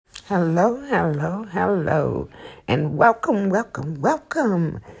Hello, and welcome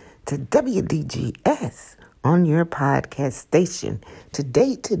to WDGS on your podcast station.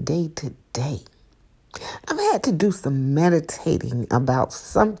 Today. I've had to do some meditating about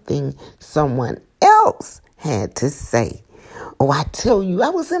something someone else had to say. Oh, I tell you, I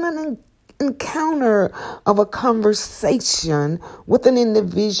was in an encounter of a conversation with an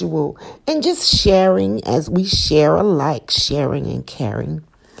individual and just sharing as we share alike, sharing and caring.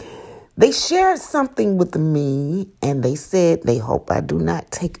 They shared something with me and they said they hope I do not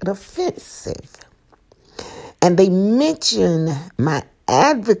take it offensive. And they mentioned my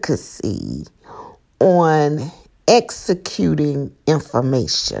advocacy on executing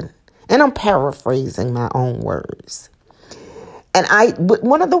information. And I'm paraphrasing my own words. And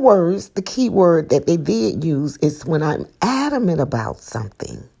one of the words, the key word that they did use is when I'm adamant about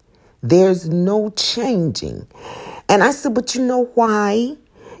something, there's no changing. And I said, but you know why?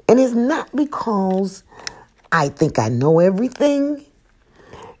 And it's not because I think I know everything.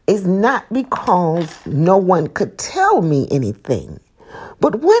 It's not because no one could tell me anything.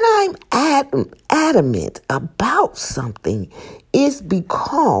 But when I'm adamant about something, it's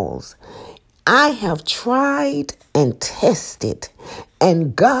because I have tried and tested,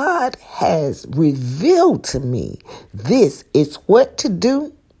 and God has revealed to me this is what to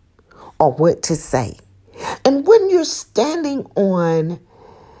do or what to say. And when you're standing on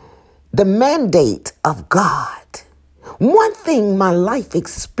the mandate of God, one thing my life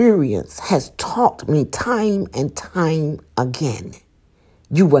experience has taught me time and time again: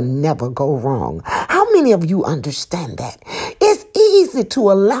 you will never go wrong. How many of you understand that? It's easy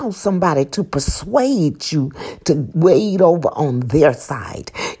to allow somebody to persuade you to wade over on their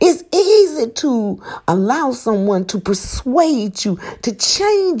side. It's easy to allow someone to persuade you to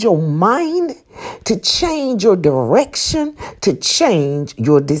change your mind, to change your direction, to change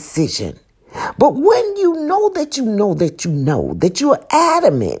your decision. But when you know that you're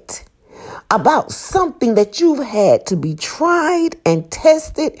adamant about something that you've had to be tried and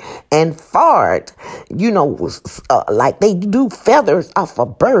tested and fired, like they do feathers off a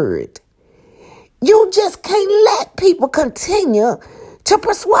bird, you just can't let people continue to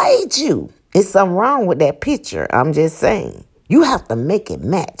persuade you. There's something wrong with that picture. I'm just saying. You have to make it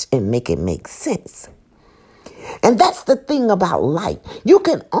match and make it make sense. And that's the thing about life. You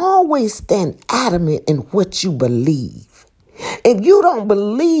can always stand adamant in what you believe. If you don't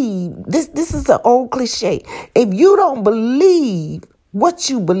believe, this is an old cliche. If you don't believe what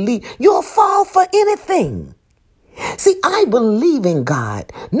you believe, you'll fall for anything. See, I believe in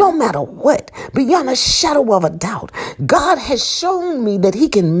God no matter what, beyond a shadow of a doubt. God has shown me that he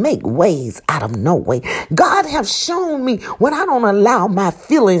can make ways out of no way. God has shown me when I don't allow my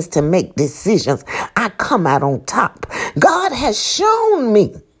feelings to make decisions, I come out on top. God has shown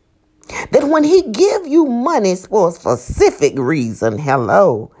me that when he give you money for a specific reason,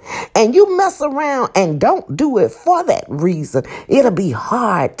 and you mess around and don't do it for that reason, it'll be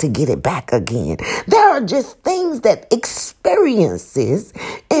hard to get it back again. There are just things that experiences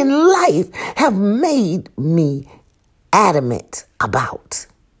in life have made me adamant about.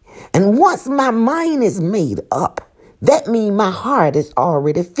 And once my mind is made up, that means my heart is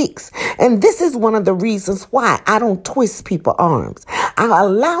already fixed. And this is one of the reasons why I don't twist people's arms. I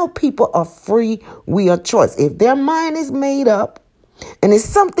allow people a free will choice. If their mind is made up and it's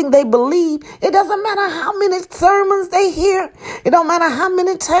something they believe, it doesn't matter how many sermons they hear. It don't matter how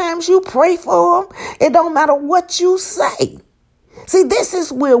many times you pray for them. It don't matter what you say. See, this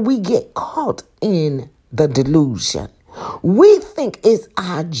is where we get caught in the delusion. We think it's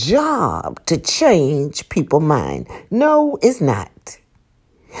our job to change people's mind. No, it's not.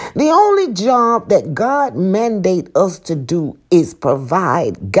 The only job that God mandates us to do is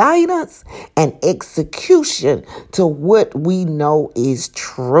provide guidance and execution to what we know is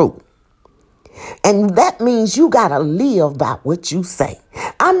true. And that means you got to live by what you say.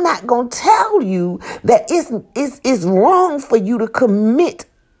 I'm not going to tell you that it's wrong for you to commit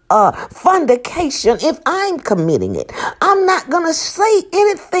fornication if I'm committing it. I'm not going to say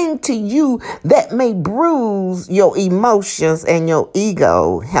anything to you that may bruise your emotions and your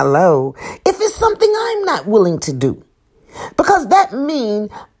ego. If it's something I'm not willing to do. Because that means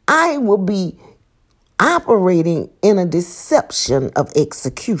I will be operating in a deception of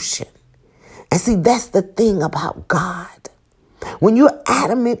execution. And see, that's the thing about God. When you're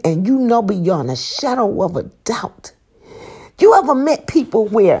adamant and you know beyond a shadow of a doubt. You ever met people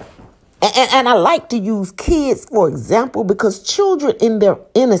where, and I like to use kids for example, because children in their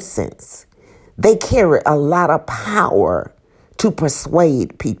innocence, they carry a lot of power to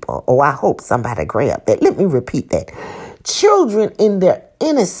persuade people. Oh, I hope somebody grabbed that. Let me repeat that. Children in their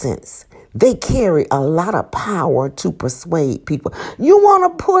innocence, they carry a lot of power to persuade people. You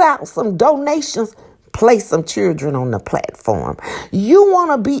want to put out some donations? Place some children on the platform. You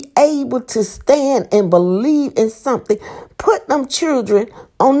want to be able to stand and believe in something? Put them children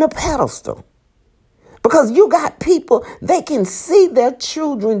on the pedestal. Because you got people, they can see their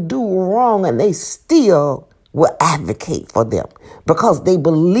children do wrong and they still will advocate for them because they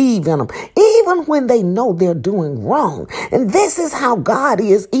believe in them, even when they know they're doing wrong. And this is how God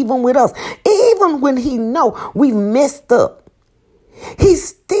is even with us. Even when he know we messed up, he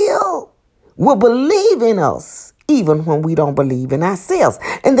still will believe in us, even when we don't believe in ourselves.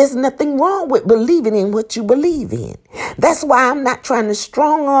 And there's nothing wrong with believing in what you believe in. That's why I'm not trying to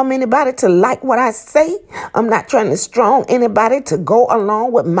strong arm anybody to like what I say. I'm not trying to strong anybody to go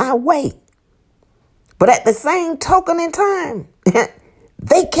along with my way. But at the same token in time,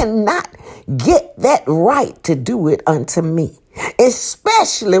 they cannot get that right to do it unto me.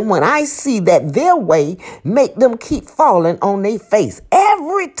 Especially when I see that their way make them keep falling on their face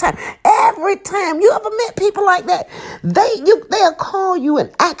every time. Every time. You ever met people like that? They'll call you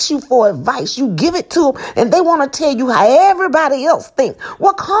and ask you for advice. You give it to them and they want to tell you how everybody else thinks.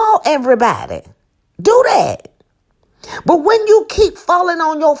 Well, call everybody. Do that. But when you keep falling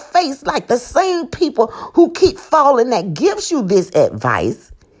on your face like the same people who keep falling that gives you this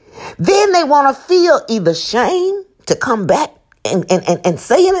advice, then they want to feel either shame to come back and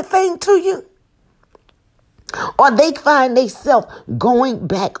say anything to you, or they find themselves going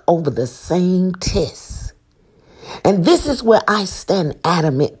back over the same test. And this is where I stand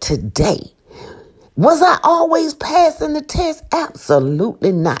adamant today. Was I always passing the test?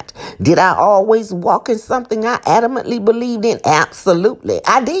 Absolutely not. Did I always walk in something I adamantly believed in? Absolutely,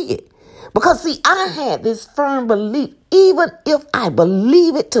 I did. Because see, I had this firm belief, even if I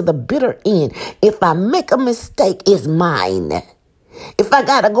believe it to the bitter end, if I make a mistake, it's mine. If I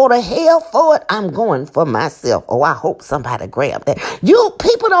got to go to hell for it, I'm going for myself. Oh, I hope somebody grabbed that. You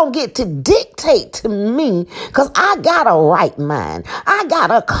people don't get to dictate to me because I got a right mind. I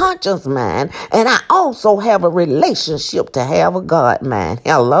got a conscious mind. And I also have a relationship to have a God mind.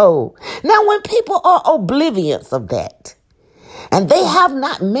 Hello. Now, when people are oblivious of that and they have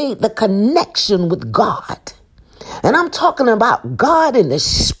not made the connection with God, and I'm talking about God in the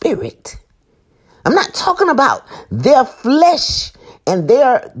spirit, I'm not talking about their flesh and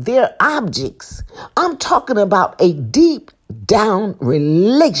their objects. I'm talking about a deep down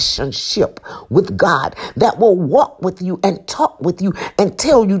relationship with God that will walk with you and talk with you and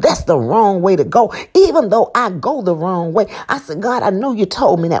tell you that's the wrong way to go. Even though I go the wrong way, I said, God, I know you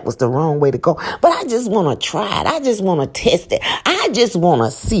told me that was the wrong way to go, but I just want to try it. I just want to test it. I just want to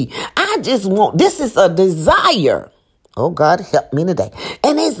see. This is a desire. Oh, God, help me today.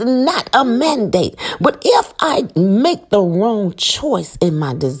 And it's not a mandate. But if I make the wrong choice in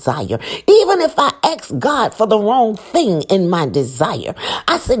my desire, even if I ask God for the wrong thing in my desire,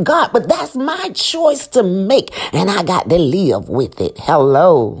 I said, God, but that's my choice to make, and I got to live with it.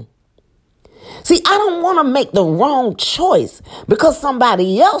 Hello. See, I don't want to make the wrong choice because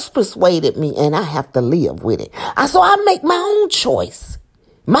somebody else persuaded me and I have to live with it. So I make my own choice.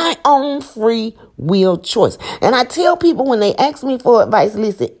 My own free will choice. And I tell people when they ask me for advice,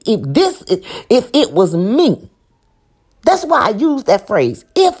 listen, if it was me, that's why I use that phrase.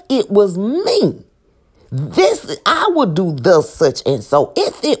 If it was me, I would do thus, such, and so.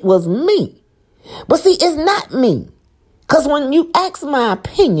 If it was me. But see, it's not me. Because when you ask my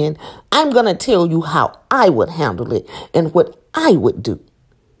opinion, I'm going to tell you how I would handle it and what I would do.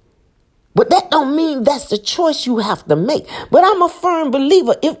 But that don't mean that's the choice you have to make. But I'm a firm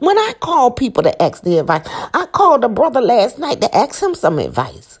believer. When I call people to ask their advice, I called a brother last night to ask him some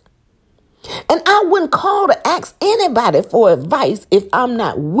advice. And I wouldn't call to ask anybody for advice if I'm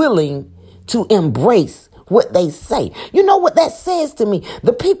not willing to embrace what they say. You know what that says to me?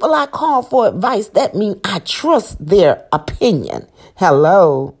 The people I call for advice, that means I trust their opinion.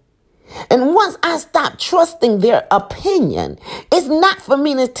 Hello. And once I stop trusting their opinion, it's not for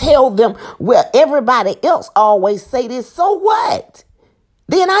me to tell them, well, everybody else always say this. So what?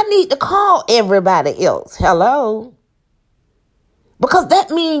 Then I need to call everybody else. Hello? Because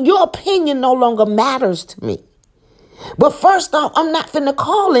that means your opinion no longer matters to me. But first off, I'm not finna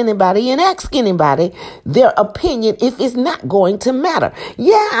call anybody and ask anybody their opinion if it's not going to matter.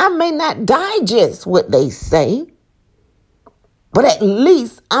 Yeah, I may not digest what they say, but at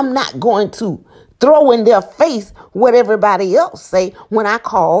least I'm not going to throw in their face what everybody else say when I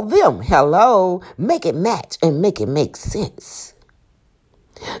call them. Hello, make it match and make it make sense.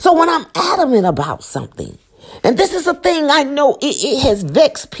 So when I'm adamant about something, and this is a thing I know it has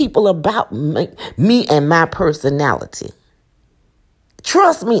vexed people about me and my personality.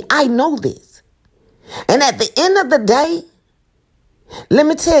 Trust me, I know this. And at the end of the day, let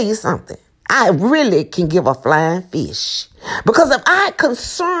me tell you something. I really can give a flying fish. Because if I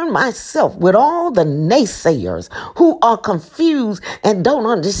concern myself with all the naysayers who are confused and don't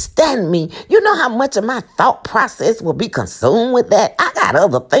understand me, you know how much of my thought process will be consumed with that? I got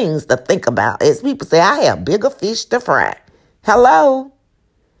other things to think about. As people say, I have bigger fish to fry. Hello?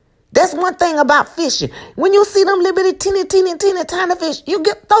 That's one thing about fishing. When you see them little bitty teeny tiny fish, you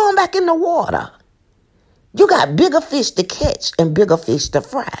throw them back in the water. You got bigger fish to catch and bigger fish to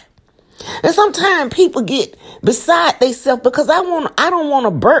fry. And sometimes people get beside themselves because I don't want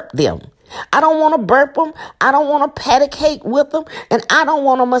to burp them. I don't want to burp them. I don't want to patty cake with them. And I don't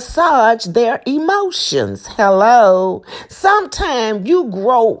want to massage their emotions. Hello. Sometimes you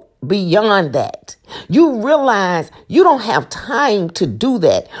grow beyond that. You realize you don't have time to do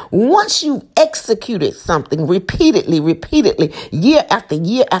that. Once you've executed something repeatedly, year after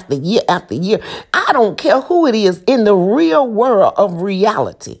year after year after year, I don't care who it is in the real world of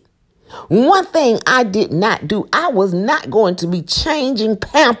reality. One thing I did not do, I was not going to be changing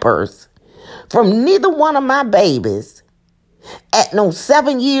Pampers from neither one of my babies at no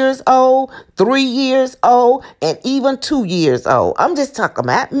 7 years old, 3 years old, and even 2 years old. I'm just talking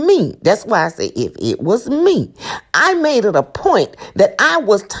about me. That's why I say if it was me. I made it a point that I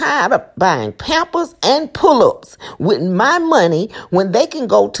was tired of buying Pampers and pull-ups with my money when they can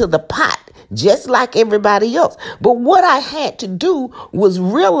go to the pot just like everybody else. But what I had to do was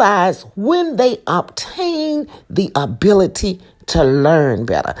realize when they obtain the ability to learn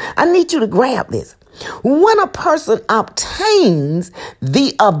better. I need you to grab this. When a person obtains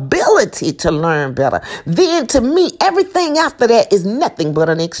the ability to learn better, then to me, everything after that is nothing but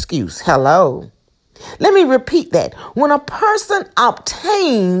an excuse. Hello. Let me repeat that. When a person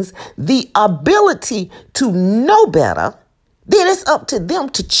obtains the ability to know better, then it's up to them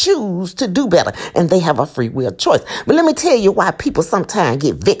to choose to do better. And they have a free will choice. But let me tell you why people sometimes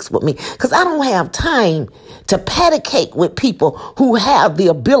get vexed with me. Because I don't have time to patty cake with people who have the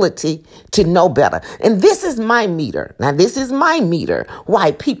ability to know better. And this is my meter. Now, this is my meter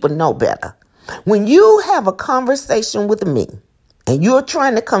why people know better. When you have a conversation with me, and you're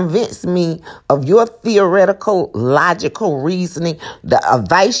trying to convince me of your theoretical, logical reasoning, the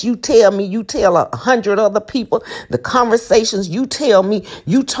advice you tell me, you tell 100 other people, the conversations you tell me,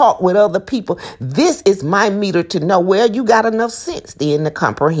 you talk with other people. This is my meter to know where you got enough sense then to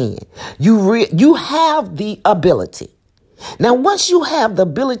comprehend. You have the ability. Now, once you have the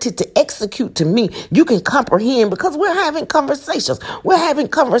ability to execute to me, you can comprehend because we're having conversations. We're having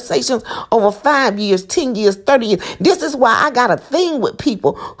conversations over 5 years, 10 years, 30 years. This is why I got a thing with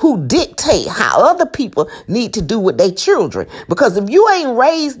people who dictate how other people need to do with their children. Because if you ain't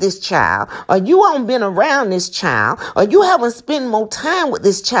raised this child, or you haven't been around this child, or you haven't spent more time with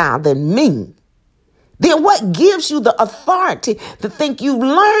this child than me, then what gives you the authority to think you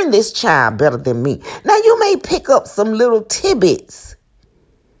learned this child better than me? Now, you may pick up some little tidbits,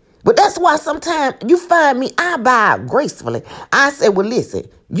 but that's why sometimes you find me, I bow gracefully. I say, well, listen,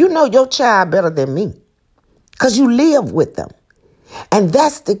 you know your child better than me because you live with them. And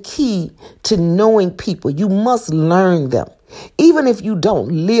that's the key to knowing people. You must learn them. Even if you don't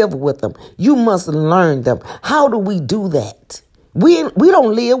live with them, you must learn them. How do we do that? We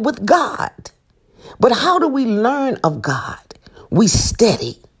don't live with God. But how do we learn of God? We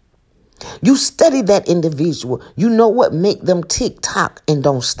study. You study that individual. You know what make them tick tock and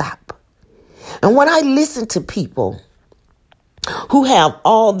don't stop. And when I listen to people who have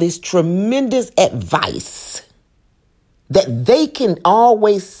all this tremendous advice that they can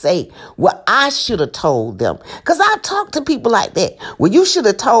always say, well, I should have told them. Because I've talked to people like that. Well, you should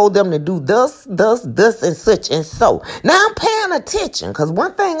have told them to do this, and such and so. Now I'm paying attention because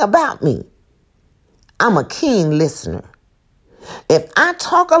one thing about me, I'm a keen listener. If I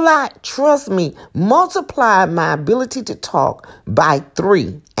talk a lot, trust me, multiply my ability to talk by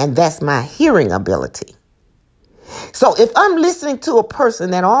 3, and that's my hearing ability. So if I'm listening to a person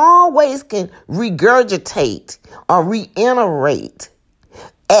that always can regurgitate or reiterate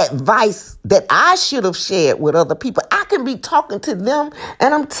advice that I should have shared with other people, I can be talking to them,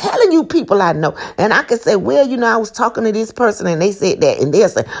 and I'm telling you people I know, and I can say, well, I was talking to this person and they said that, and they'll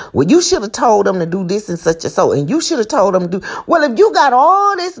say, well, you should have told them to do this and such and so, and you should have told them to do. Well, if you got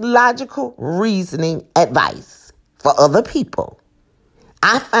all this logical reasoning advice for other people,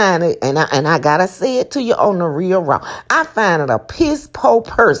 I find it, and I gotta say it to you on the real raw, I find it a piss poor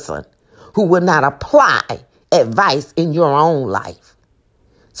person who will not apply advice in your own life.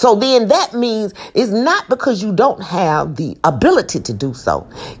 So then that means it's not because you don't have the ability to do so.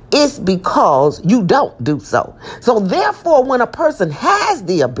 It's because you don't do so. So therefore, when a person has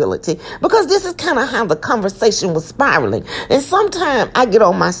the ability, because this is kind of how the conversation was spiraling. And sometimes I get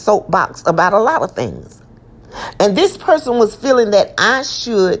on my soapbox about a lot of things. And this person was feeling that I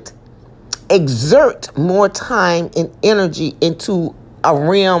should exert more time and energy into a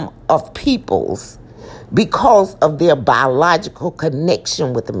realm of people's because of their biological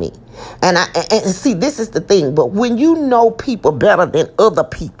connection with me. And see, this is the thing. But when you know people better than other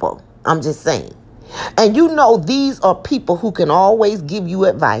people, I'm just saying, and you know these are people who can always give you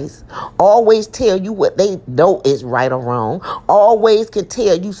advice, always tell you what they know is right or wrong, always can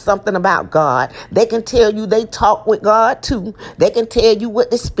tell you something about God. They can tell you they talk with God too. They can tell you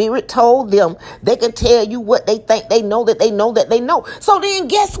what the Spirit told them. They can tell you what they think they know that they know that they know. So then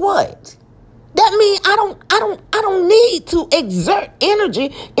guess what? That means I don't need to exert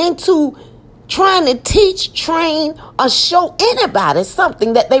energy into trying to teach, train, or show anybody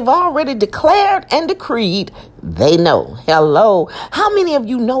something that they've already declared and decreed they know. Hello. How many of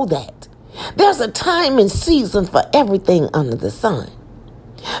you know that? There's a time and season for everything under the sun.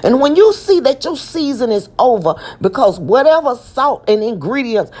 And when you see that your season is over because whatever salt and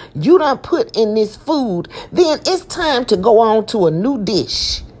ingredients you done put in this food, then it's time to go on to a new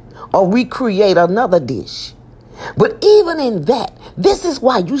dish or recreate another dish. But even in that, this is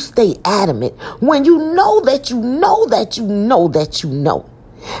why you stay adamant when you know that you know that you know that you know.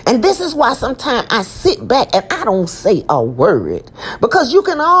 And this is why sometimes I sit back and I don't say a word, because you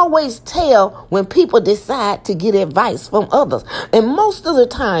can always tell when people decide to get advice from others. And most of the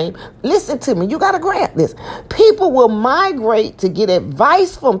time, listen to me, you got to grab this. People will migrate to get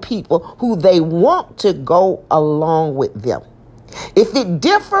advice from people who they want to go along with them. If it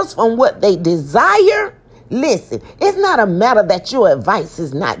differs from what they desire, listen, it's not a matter that your advice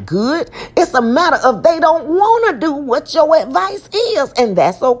is not good. It's a matter of they don't want to do what your advice is. And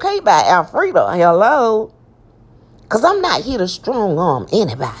that's okay by Alfreda. Hello. Because I'm not here to strong arm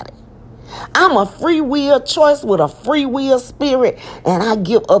anybody. I'm a free will choice with a free will spirit. And I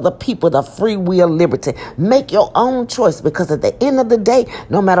give other people the free will liberty. Make your own choice, because at the end of the day,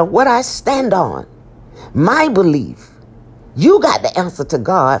 no matter what I stand on, my belief, you got the answer to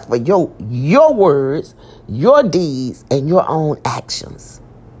God for your words, your deeds, and your own actions.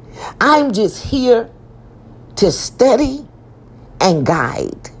 I'm just here to study and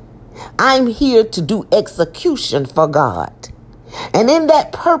guide. I'm here to do execution for God. And in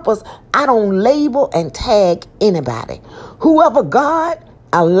that purpose, I don't label and tag anybody. Whoever God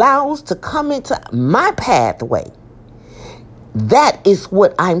allows to come into my pathway, that is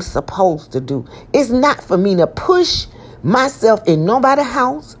what I'm supposed to do. It's not for me to push myself in nobody's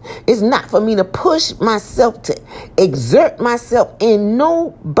house. It's not for me to push myself to exert myself in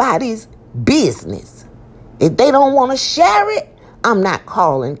nobody's business. If they don't want to share it, I'm not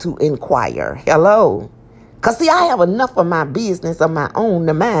calling to inquire. Hello. Because see, I have enough of my business of my own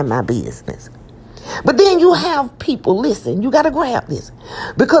to mind my business. But then you have people, listen, you got to grab this.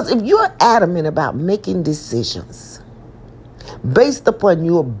 Because if you're adamant about making decisions based upon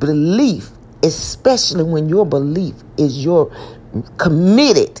your belief, especially when your belief is your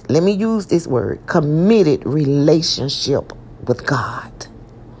committed, let me use this word, committed relationship with God.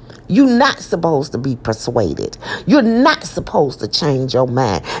 You're not supposed to be persuaded. You're not supposed to change your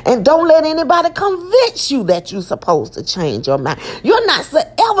mind. And don't let anybody convince you that you're supposed to change your mind. You're not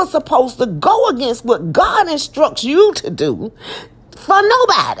ever supposed to go against what God instructs you to do for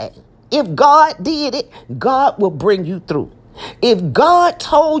nobody. If God did it, God will bring you through. If God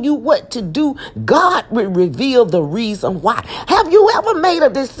told you what to do, God will reveal the reason why. Have you ever made a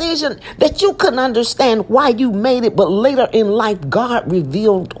decision that you couldn't understand why you made it, but later in life, God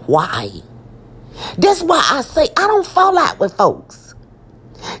revealed why? That's why I say I don't fall out with folks.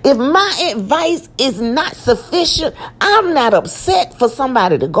 If my advice is not sufficient, I'm not upset for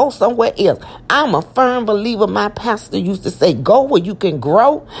somebody to go somewhere else. I'm a firm believer. My pastor used to say, go where you can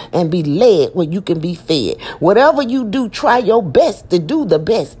grow and be led where you can be fed. Whatever you do, try your best to do the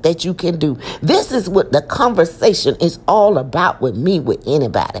best that you can do. This is what the conversation is all about with me, with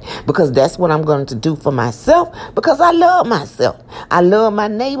anybody, because that's what I'm going to do for myself, because I love myself. I love my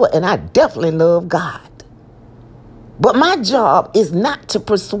neighbor, and I definitely love God. But my job is not to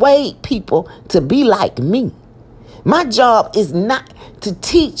persuade people to be like me. My job is not to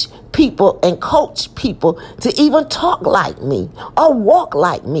teach people and coach people to even talk like me or walk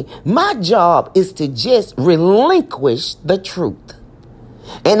like me. My job is to just relinquish the truth.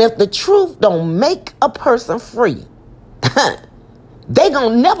 And if the truth don't make a person free, They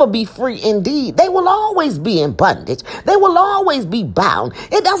gonna never be free indeed. They will always be in bondage. They will always be bound.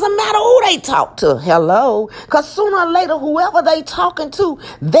 It doesn't matter who they talk to. Hello? Because sooner or later, whoever they talking to,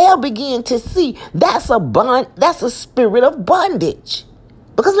 they'll begin to see that's a spirit of bondage.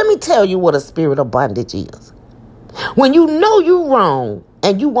 Because let me tell you what a spirit of bondage is. When you know you're wrong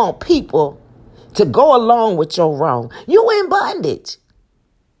and you want people to go along with your wrong, you in bondage.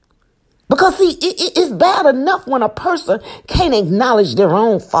 Because see, it's bad enough when a person can't acknowledge their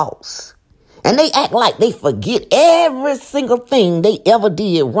own faults. And they act like they forget every single thing they ever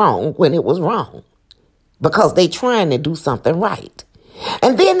did wrong when it was wrong. Because they trying to do something right.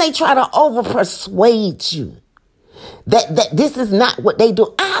 And then they try to over-persuade you that this is not what they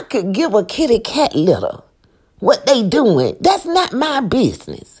do. I could give a kitty cat litter. What they doing, that's not my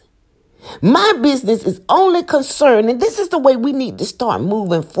business. My business is only concerned, and this is the way we need to start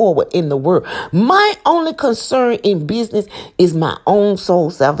moving forward in the world. My only concern in business is my own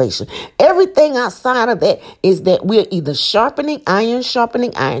soul salvation. Everything outside of that is that we're either sharpening iron.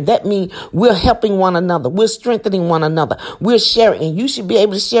 That means we're helping one another. We're strengthening one another. We're sharing, and you should be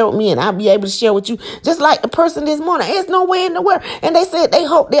able to share with me, and I'll be able to share with you. Just like the person this morning, there's no way in the world. And they said they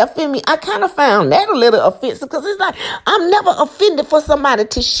hope they offend me. I kind of found that a little offensive because it's like I'm never offended for somebody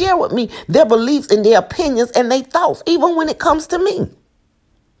to share with me their beliefs and their opinions and their thoughts, even when it comes to me.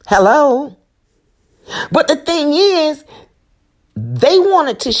 Hello? But the thing is, they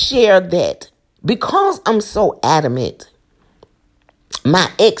wanted to share that because I'm so adamant, my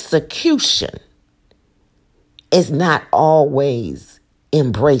execution is not always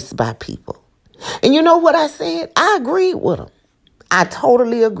embraced by people. And you know what I said? I agreed with them. I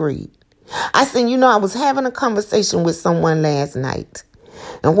totally agreed. I said, I was having a conversation with someone last night.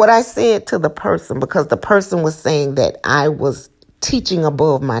 And what I said to the person, because the person was saying that I was teaching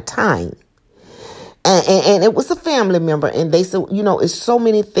above my time. And it was a family member. And they said, it's so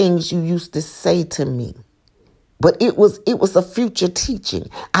many things you used to say to me. But it was a future teaching.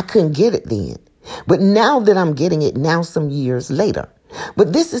 I couldn't get it then. But now that I'm getting it now some years later.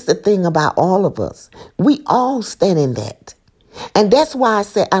 But this is the thing about all of us. We all stand in that. And that's why I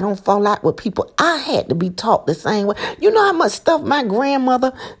said I don't fall out with people. I had to be taught the same way. You know how much stuff my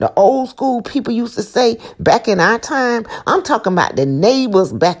grandmother, the old school people used to say back in our time? I'm talking about the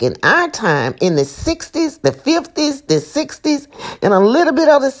neighbors back in our time in the 60s, the 50s, the 60s, and a little bit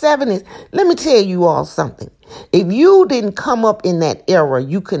of the 70s. Let me tell you all something. If you didn't come up in that era,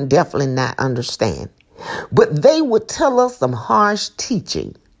 you can definitely not understand. But they would tell us some harsh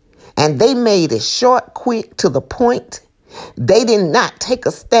teaching, and they made it short, quick, to the point. They did not take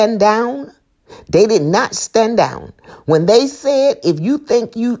a stand down. They did not stand down. When they said,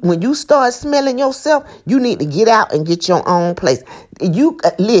 when you start smelling yourself, you need to get out and get your own place.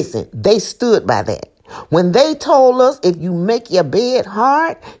 Listen, they stood by that. When they told us if you make your bed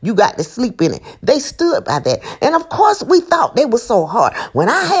hard, you got to sleep in it. They stood by that. And of course, we thought they were so hard. When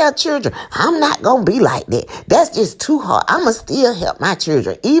I have children, I'm not going to be like that. That's just too hard. I'm going to still help my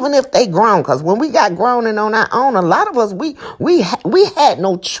children, even if they grown. Because when we got grown and on our own, a lot of us, we had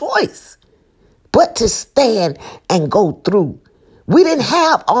no choice but to stand and go through. We didn't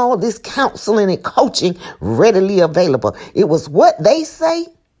have all this counseling and coaching readily available. It was what they say,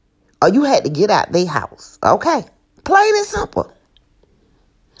 or you had to get out their house. Okay. Plain and simple.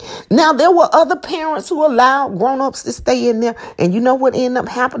 Now, there were other parents who allowed grown-ups to stay in there. And you know what ended up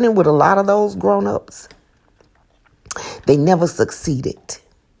happening with a lot of those grown-ups? They never succeeded.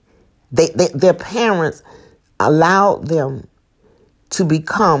 Their parents allowed them to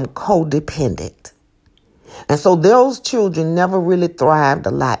become codependent. And so those children never really thrived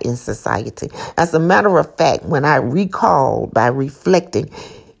a lot in society. As a matter of fact, when I recalled by reflecting,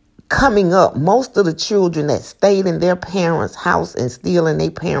 coming up, most of the children that stayed in their parents' house and still in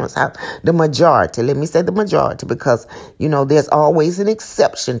their parents' house, the majority, let me say the majority, because, there's always an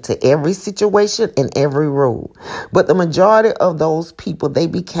exception to every situation and every rule. But the majority of those people, they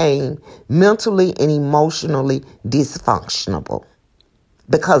became mentally and emotionally dysfunctional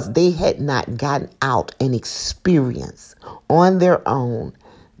because they had not gotten out and experienced on their own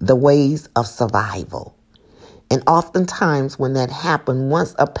the ways of survival. And oftentimes when that happens,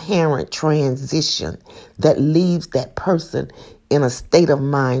 once a parent transitions, that leaves that person in a state of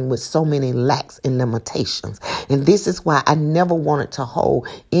mind with so many lacks and limitations. And this is why I never wanted to hold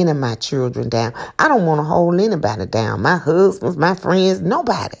any of my children down. I don't want to hold anybody down. My husbands, my friends,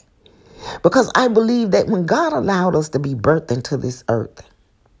 nobody. Because I believe that when God allowed us to be birthed into this earth,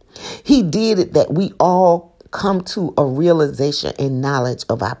 He did it that we all come to a realization and knowledge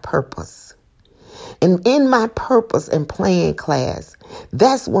of our purpose. And in my purpose and plan class,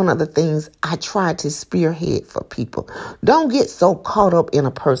 that's one of the things I try to spearhead for people. Don't get so caught up in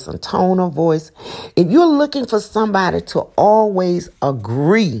a person's tone of voice. If you're looking for somebody to always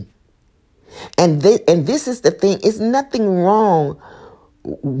agree, and this is the thing, it's nothing wrong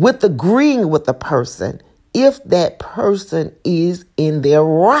with agreeing with the person if that person is in their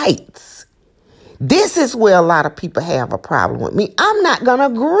rights. This is where a lot of people have a problem with me. I'm not going to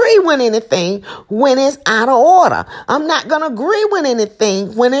agree with anything when it's out of order. I'm not going to agree with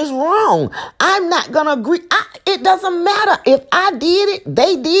anything when it's wrong. I'm not going to agree. It doesn't matter if I did it,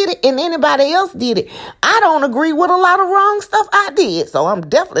 they did it, and anybody else did it. I don't agree with a lot of wrong stuff I did. So I'm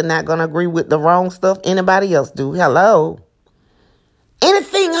definitely not going to agree with the wrong stuff anybody else do. Hello.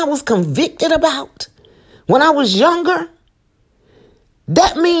 Anything I was convicted about when I was younger,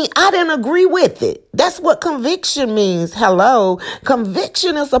 that means I didn't agree with it. That's what conviction means. Hello.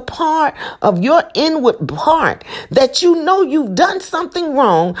 Conviction is a part of your inward part that you know you've done something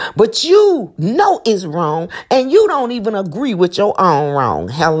wrong, but you know it's wrong and you don't even agree with your own wrong.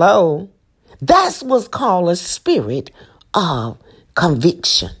 Hello. That's what's called a spirit of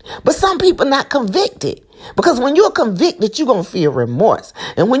conviction. But some people not convicted. Because when you're convicted, you're going to feel remorse.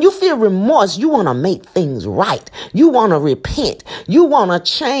 And when you feel remorse, you want to make things right. You want to repent. You want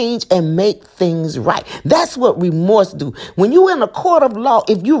to change and make things right. That's what remorse do. When you're in a court of law,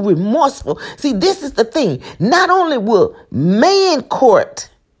 if you're remorseful, see, this is the thing. Not only will man court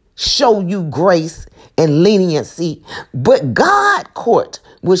show you grace and leniency, but God court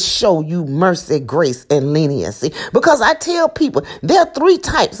will show you mercy, grace, and leniency. Because I tell people there are 3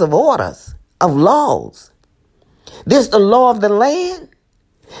 types of orders of laws. There's the law of the land,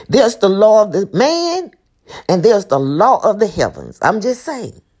 there's the law of the man, and there's the law of the heavens. I'm just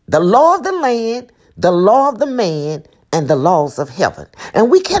saying, the law of the land, the law of the man, and the laws of heaven.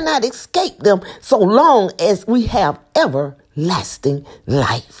 And we cannot escape them so long as we have everlasting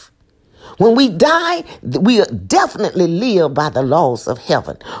life. When we die, we definitely live by the laws of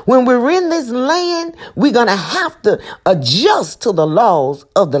heaven. When we're in this land, we're going to have to adjust to the laws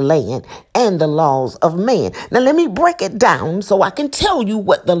of the land and the laws of man. Now, let me break it down so I can tell you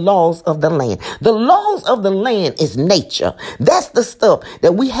what the laws of the land. The laws of the land is nature. That's the stuff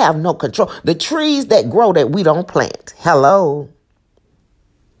that we have no control. The trees that grow that we don't plant. Hello.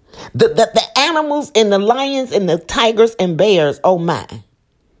 The animals and the lions and the tigers and bears, oh my,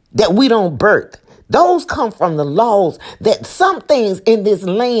 that we don't birth. Those come from the laws that some things in this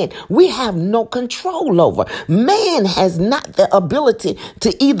land we have no control over. Man has not the ability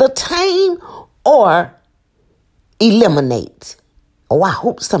to either tame or eliminate. Oh, I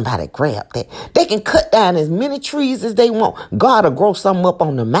hope somebody grabbed that. They can cut down as many trees as they want. God will grow some up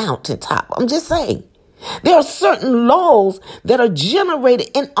on the mountaintop. I'm just saying. There are certain laws that are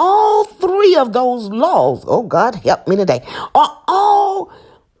generated, and all 3 of those laws, oh God help me today, are all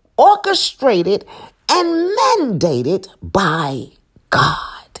orchestrated and mandated by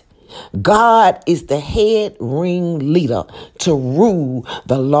God. God is the head ringleader to rule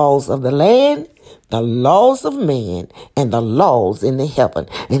the laws of the land, the laws of man, and the laws in the heaven.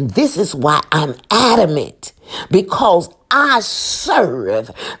 And this is why I'm adamant, because I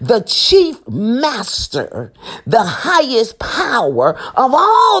serve the chief master, the highest power of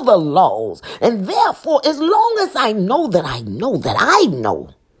all the laws. And therefore, as long as I know that I know that I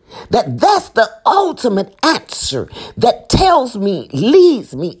know, that's the ultimate answer that tells me,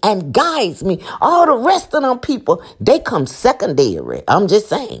 leads me, and guides me. All the rest of them people, they come secondary. I'm just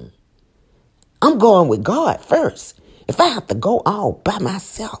saying. I'm going with God first. If I have to go all by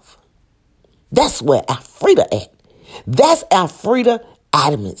myself, that's where Alfreda at. That's Alfreda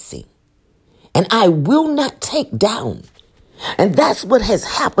adamancy. And I will not take down. And that's what has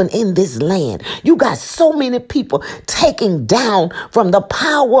happened in this land. You got so many people taking down from the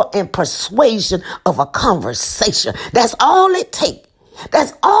power and persuasion of a conversation. That's all it takes.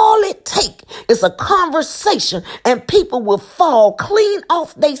 That's all it takes is a conversation, and people will fall clean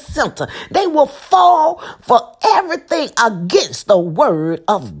off their center. They will fall for everything against the word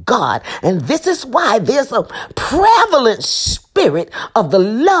of God. And this is why there's a prevalent spirit of the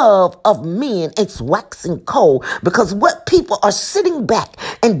love of men. It's waxing cold, because what people are sitting back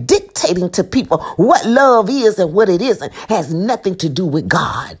and dictating to people what love is and what it isn't has nothing to do with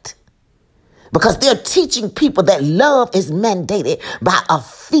God. Because they're teaching people that love is mandated by a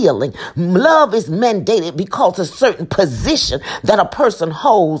feeling. Love is mandated because of a certain position that a person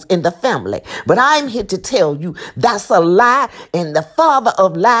holds in the family. But I'm here to tell you that's a lie, and the father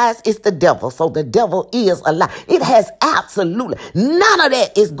of lies is the devil. So the devil is a lie. It has absolutely none of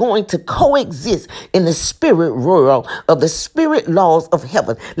that is going to coexist in the spirit world of the spirit laws of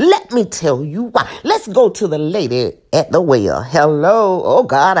heaven. Let me tell you why. Let's go to the lady at the well. Hello. Oh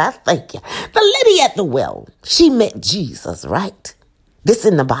God, I thank you. The lady at the well, she met Jesus, right? This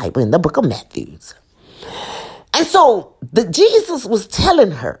in the Bible, in the book of Matthew. And so Jesus was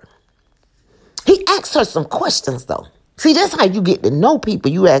telling her, he asked her some questions though. See, that's how you get to know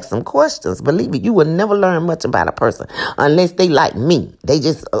people. You ask them questions. Believe me, you will never learn much about a person unless they like me. They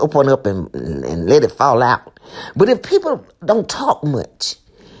just open up and let it fall out. But if people don't talk much,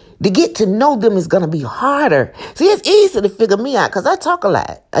 to get to know them is going to be harder. See, it's easy to figure me out because I talk a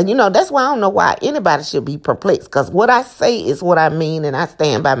lot. And, that's why I don't know why anybody should be perplexed, because what I say is what I mean, and I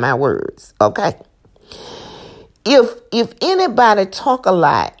stand by my words, okay? If anybody talk a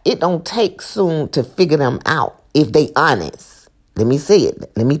lot, it don't take soon to figure them out if they honest. Let me say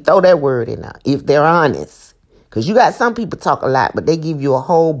it. Let me throw that word in there. If they're honest. Because you got some people talk a lot, but they give you a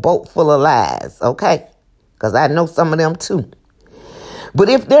whole boat full of lies, okay? Because I know some of them too. But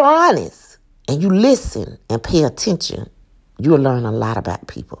if they're honest and you listen and pay attention, you'll learn a lot about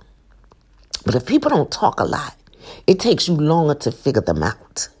people. But if people don't talk a lot, it takes you longer to figure them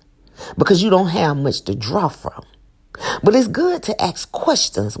out because you don't have much to draw from. But it's good to ask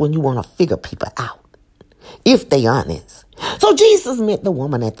questions when you want to figure people out, if they honest. So Jesus met the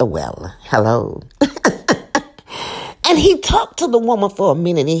woman at the well. Hello. And he talked to the woman for a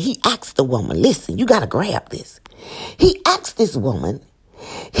minute, and he asked the woman, listen, you got to grab this. He asked this woman,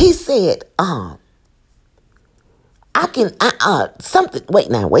 he said,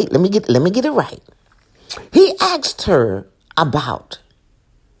 wait, let me get it right. He asked her about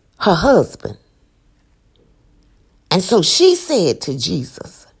her husband. And so she said to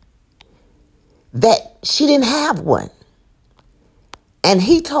Jesus that she didn't have one. And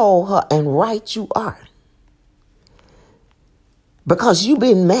he told her, and right you are. Because you've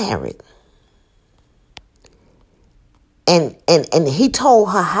been married. And he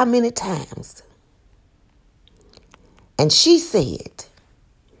told her how many times. And she said,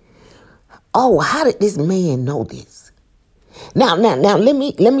 oh, how did this man know this? Now, let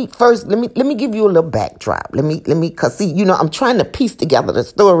me give you a little backdrop. Cause see, I'm trying to piece together the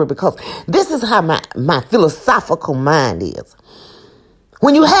story because this is how my philosophical mind is.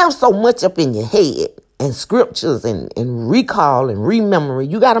 When you have so much up in your head and scriptures and recall and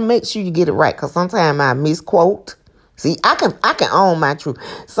rememory, you got to make sure you get it right. Cause sometimes I misquote. See, I can own my truth.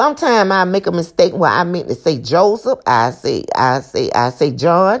 Sometimes I make a mistake where I meant to say Joseph. I say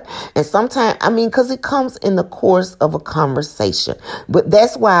John. And sometimes, because it comes in the course of a conversation. But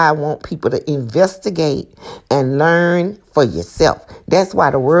that's why I want people to investigate and learn for yourself. That's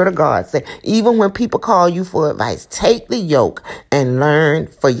why the word of God said, even when people call you for advice, take the yoke and learn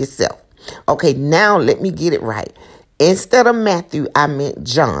for yourself. Okay, now let me get it right. Instead of Matthew, I meant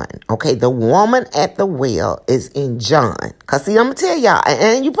John. Okay, the woman at the well is in John. Because see, I'm going to tell y'all,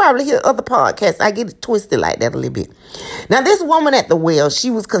 and you probably hear other podcasts, I get it twisted like that a little bit. Now, this woman at the well, she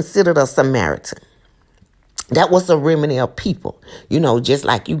was considered a Samaritan. That was a remnant of people. Just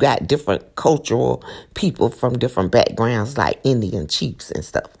like you got different cultural people from different backgrounds, like Indian chiefs and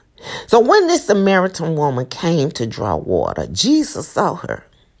stuff. So when this Samaritan woman came to draw water, Jesus saw her.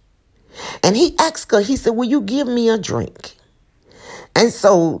 And he asked her, he said, will you give me a drink? And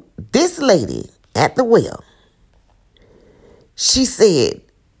so this lady at the well, she said,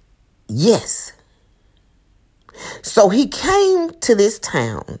 yes. So he came to this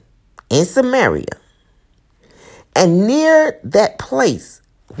town in Samaria. And near that place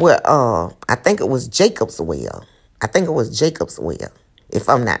where, I think it was Jacob's well. If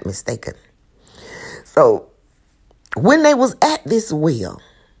I'm not mistaken. So when they was at this well,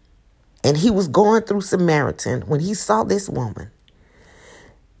 and he was going through Samaritan when he saw this woman.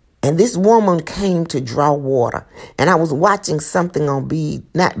 And this woman came to draw water. And I was watching something on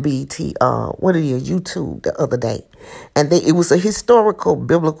YouTube the other day. And it was a historical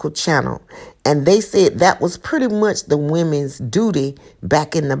biblical channel. And they said that was pretty much the women's duty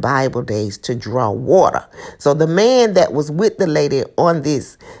back in the Bible days to draw water. So the man that was with the lady on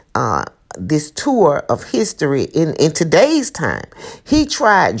this tour of history in today's time, he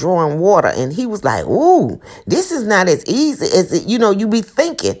tried drawing water and he was like, ooh, this is not as easy as it, you be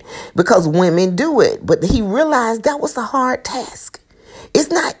thinking because women do it. But he realized that was a hard task. It's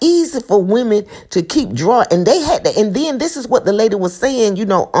not easy for women to keep drawing, and they had to. And then this is what the lady was saying,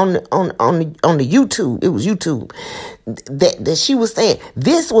 on the YouTube. It was YouTube that she was saying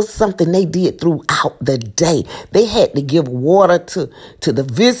this was something they did throughout the day. They had to give water to the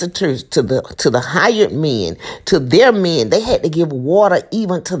visitors, to the hired men, to their men. They had to give water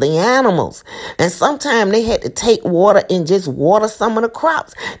even to the animals, and sometimes they had to take water and just water some of the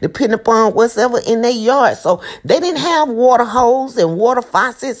crops, depending upon what's ever in their yard. So they didn't have water hose and water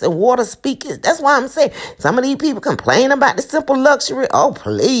faucets and water speakers. That's why I'm saying some of these people complain about the simple luxury. Oh,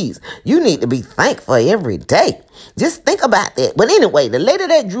 please, you need to be thankful every day. Just think about that. But anyway, the lady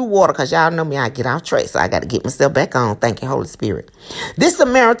that drew water, because y'all know me, I get off track, so I got to get myself back on. Thank you, Holy Spirit. This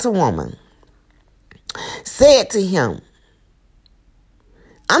Samaritan woman said to him,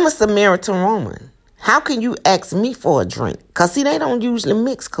 I'm a Samaritan woman. How can you ask me for a drink? Because, see, they don't usually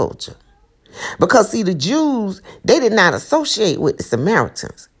mix culture. Because, see, the Jews, they did not associate with the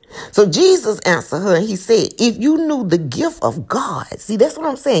Samaritans. So Jesus answered her and he said, if you knew the gift of God, see, that's what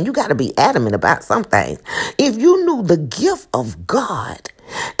I'm saying. You got to be adamant about some things. If you knew the gift of God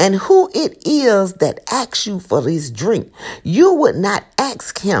and who it is that asks you for this drink, you would not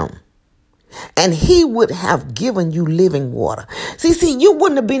ask him, and he would have given you living water. See, you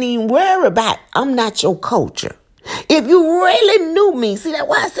wouldn't have been even worried about, I'm not your culture. If you really knew me, see, that's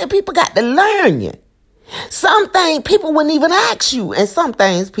why I said people got to learn you. Some things people wouldn't even ask you, and some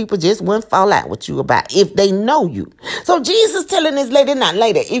things people just wouldn't fall out with you about if they know you. So Jesus telling this lady, not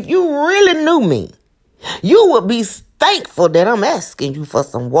later, if you really knew me, you would be thankful that I'm asking you for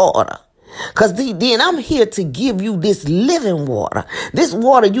some water. Because then I'm here to give you this living water. This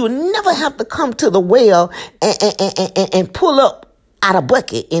water, you'll never have to come to the well and pull up out a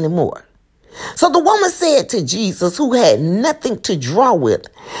bucket anymore. So the woman said to Jesus, who had nothing to draw with,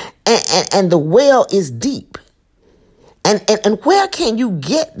 and the well is deep. And where can you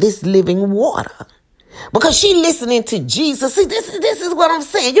get this living water? Because she listening to Jesus. See, this is what I'm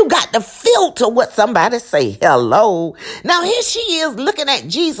saying. You got to filter what somebody say. Hello. Now here she is looking at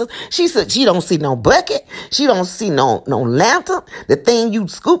Jesus. She said she don't see no bucket. She don't see no lantern, the thing you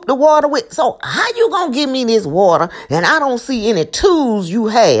scoop the water with. So how you gonna give me this water and I don't see any tools you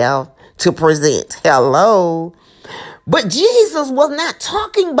have to present? Hello. But Jesus was not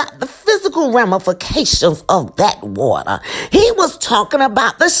talking about the physical ramifications of that water. He was talking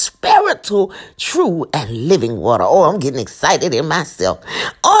about the spiritual, true, and living water. Oh, I'm getting excited in myself.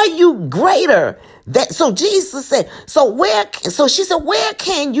 Are you greater? So Jesus said, so she said, where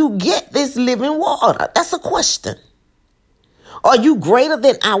can you get this living water? That's a question. Are you greater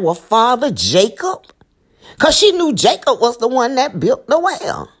than our father Jacob? Because she knew Jacob was the one that built the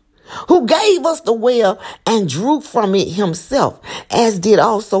well, who gave us the well and drew from it himself, as did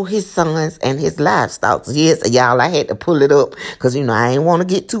also his sons and his livestock. Yes, y'all, I had to pull it up because I ain't want to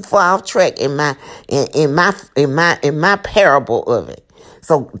get too far off track in my parable of it.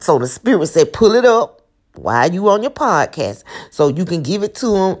 So the Spirit said, pull it up while you on your podcast so you can give it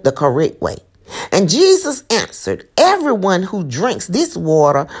to him the correct way. And Jesus answered, everyone who drinks this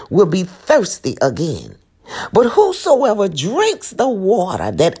water will be thirsty again. But whosoever drinks the water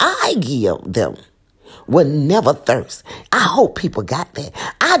that I give them will never thirst. I hope people got that.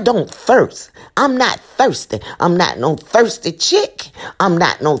 I don't thirst. I'm not thirsty. I'm not no thirsty chick. I'm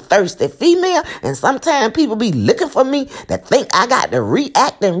not no thirsty female. And sometimes people be looking for me that think I got to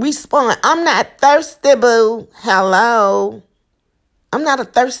react and respond. I'm not thirsty, boo. Hello. I'm not a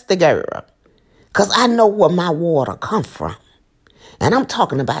thirsty girl. Because I know where my water come from. And I'm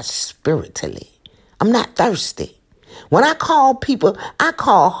talking about spiritually. I'm not thirsty. When I call people, I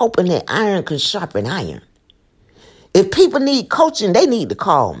call hoping that iron can sharpen iron. If people need coaching, they need to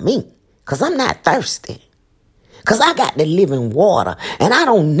call me because I'm not thirsty. Because I got the living water and I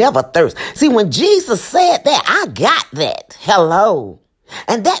don't never thirst. See, when Jesus said that, I got that. Hello.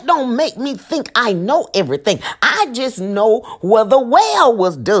 And that don't make me think I know everything. I just know where the well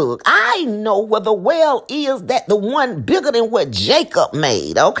was dug. I know where the well is, that the one bigger than what Jacob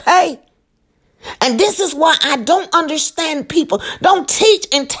made, okay? And this is why I don't understand people. Don't teach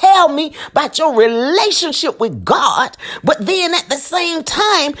and tell me about your relationship with God, but then at the same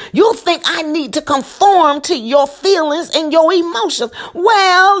time, you think I need to conform to your feelings and your emotions.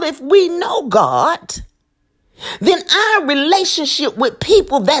 Well, if we know God, then our relationship with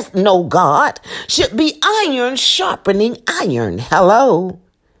people that know God should be iron sharpening iron. Hello.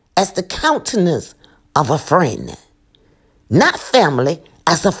 As the countenance of a friend. Not family,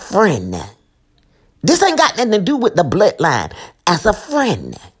 as a friend. This ain't got nothing to do with the bloodline. As a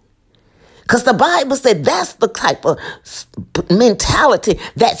friend. Because the Bible said that's the type of mentality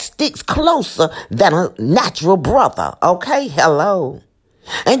that sticks closer than a natural brother. Okay? Hello.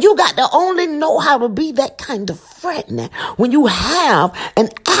 And you got to only know how to be that kind of friend when you have an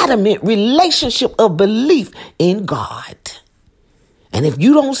adamant relationship of belief in God. And if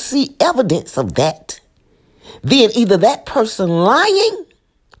you don't see evidence of that, then either that person lying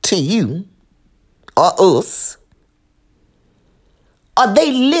to you or us, or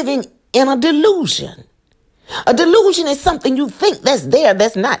they living in a delusion. A delusion is something you think that's there,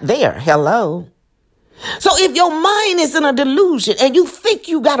 that's not there. Hello. So if your mind is in a delusion and you think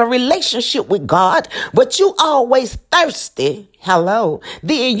you got a relationship with God, but you always thirsty, hello,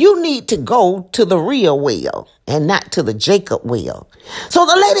 then you need to go to the real well and not to the Jacob well. So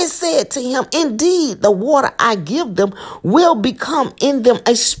the lady said to him, indeed, the water I give them will become in them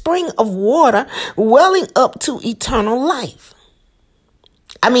a spring of water welling up to eternal life.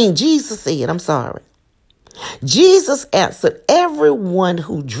 Jesus answered, everyone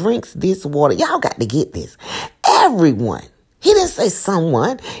who drinks this water, y'all got to get this. Everyone. He didn't say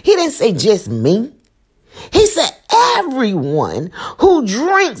someone. He didn't say just me. He said everyone who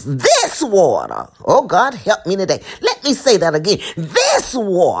drinks this water. Oh, God, help me today. Let me say that again. This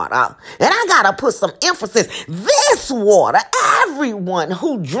water. And I got to put some emphasis. This water. Everyone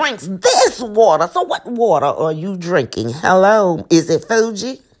who drinks this water. So what water are you drinking? Hello. Is it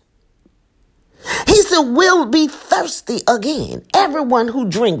Fuji? He said, will be thirsty again. Everyone who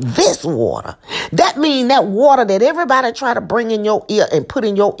drink this water. That means that water that everybody try to bring in your ear and put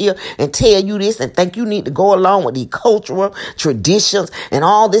in your ear and tell you this and think you need to go along with the cultural traditions and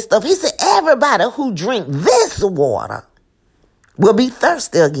all this stuff. He said, everybody who drink this water will be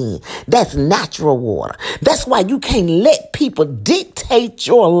thirsty again. That's natural water. That's why you can't let people dictate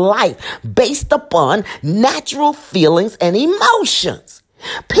your life based upon natural feelings and emotions.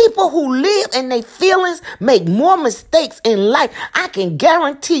 People who live in their feelings make more mistakes in life. I can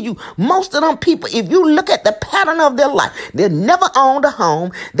guarantee you, most of them people, if you look at the pattern of their life, they never owned a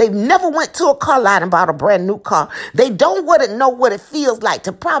home. They never went to a car lot and bought a brand new car. They don't know what it feels like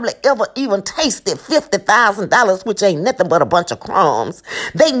to probably ever even taste it $50,000, which ain't nothing but a bunch of crumbs.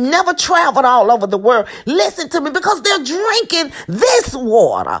 They never traveled all over the world. Listen to me, because they're drinking this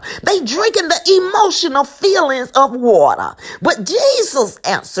water. They drinking the emotional feelings of water. But Jesus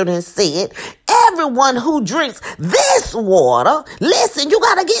answered and said, everyone who drinks this water, listen, you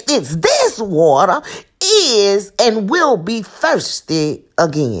got to get this water is and will be thirsty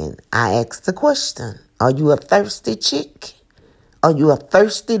again. I asked the question, are you a thirsty chick? Are you a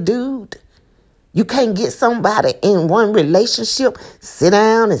thirsty dude? You can't get somebody in one relationship, sit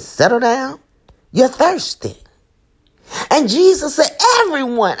down and settle down. You're thirsty. And Jesus said,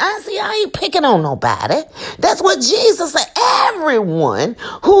 everyone, I ain't picking on nobody. That's what Jesus said. Everyone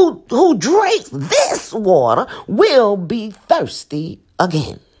who drinks this water will be thirsty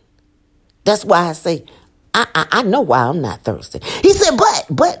again. That's why I say, I know why I'm not thirsty. He said, but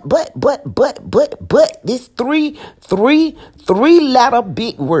this three letter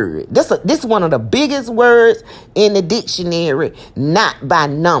big word. This one of the biggest words in the dictionary, not by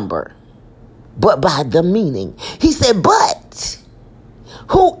number, but by the meaning. He said, but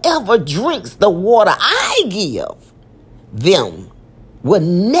whoever drinks the water I give them will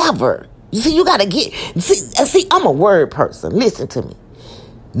never. You see, you got to see, I'm a word person. Listen to me.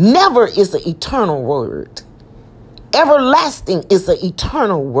 Never is an eternal word. Everlasting is an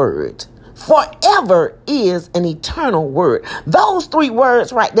eternal word. Forever is an eternal word. Those three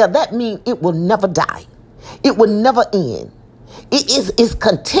words right there, that means it will never die. It will never end. It's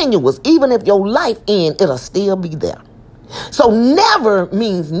continuous. Even if your life ends, it'll still be there. So never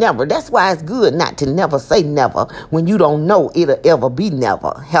means never. That's why it's good not to never say never when you don't know it'll ever be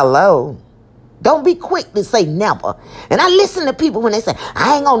never. Hello. Don't be quick to say never. And I listen to people when they say,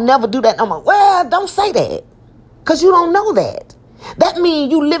 I ain't gonna never do that no more. Well, don't say that, because you don't know that. That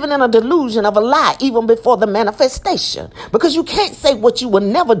means you living in a delusion of a lie even before the manifestation. Because you can't say what you will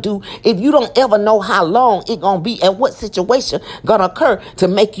never do if you don't ever know how long it gonna be and what situation gonna occur to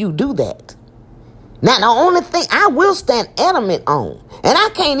make you do that. Now, the only thing I will stand adamant on, and I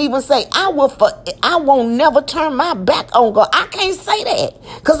can't even say I won't never turn my back on God. I can't say that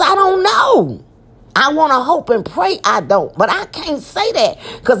because I don't know. I want to hope and pray I don't, but I can't say that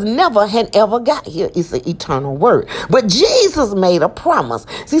because never had ever got here. It's an eternal word. But Jesus made a promise.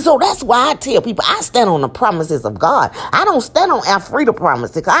 See, so that's why I tell people I stand on the promises of God. I don't stand on Alfreda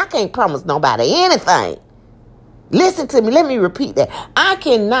promises because I can't promise nobody anything. Listen to me. Let me repeat that. I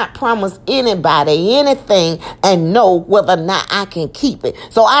cannot promise anybody anything and know whether or not I can keep it.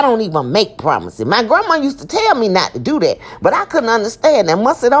 So I don't even make promises. My grandma used to tell me not to do that, but I couldn't understand that.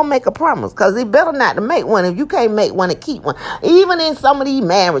 Must say don't make a promise, because it's better not to make one if you can't make one and keep one. Even in some of these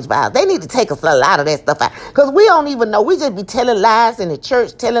marriage vows, they need to take us a lot of that stuff out, because we don't even know. We just be telling lies in the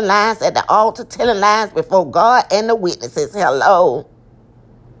church, telling lies at the altar, telling lies before God and the witnesses. Hello.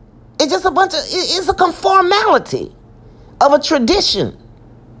 It's just it's a conformality of a tradition.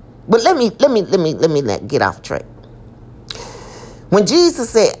 But let me get off track. When Jesus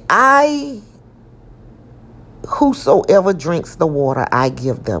said, whosoever drinks the water I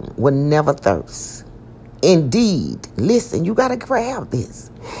give them will never thirst. Indeed, listen, you got to grab this.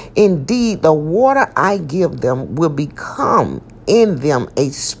 Indeed, the water I give them will become in them a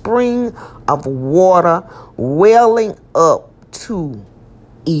spring of water welling up to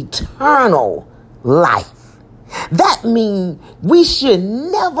eternal life. That means we should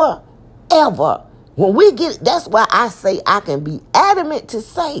never, ever, that's why I say I can be adamant to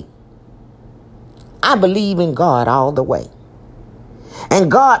say, I believe in God all the way. And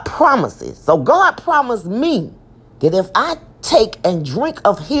God promises. So God promised me that if I take and drink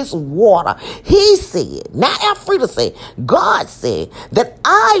of his water, he said, not Alfreda said, God said that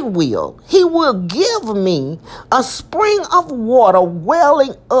he will give me a spring of water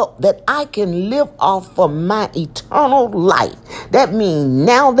welling up that I can live off for my eternal life. That means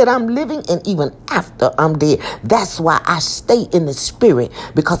now that I'm living and even after I'm dead. That's why I stay in the spirit,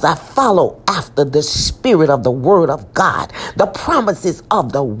 because I follow after the spirit of the word of God, the promises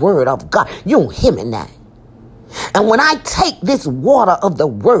of the word of God. You don't hear me now. And when I take this water of the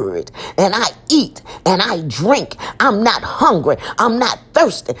word and I eat and I drink, I'm not hungry, I'm not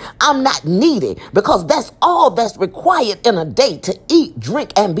thirsty, I'm not needy, because that's all that's required in a day, to eat,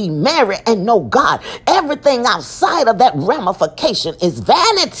 drink, and be merry and know God. Everything outside of that ramification is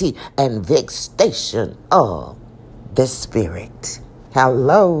vanity and vexation of the spirit.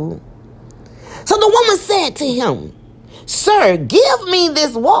 Hello. So the woman said to him, Sir, give me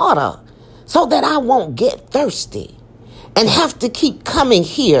this water so that I won't get thirsty and have to keep coming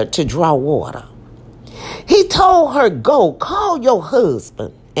here to draw water. He told her, Go, call your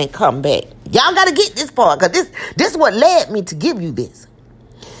husband and come back. Y'all got to get this part, because this is what led me to give you this.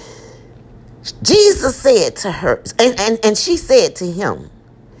 Jesus said to her, and she said to him,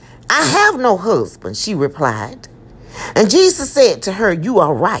 I have no husband, she replied. And Jesus said to her, You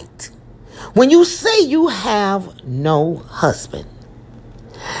are right when you say you have no husband.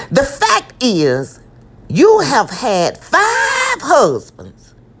 The fact is, you have had 5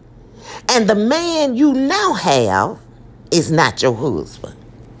 husbands, and the man you now have is not your husband.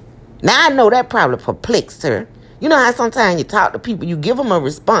 Now, I know that probably perplexed her. You know how sometimes you talk to people, you give them a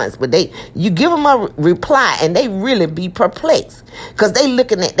response, but you give them a reply, and they really be perplexed, because they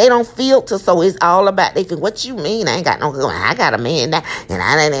don't filter, so it's all about, they think, what you mean? I ain't got no husband. I got a man now.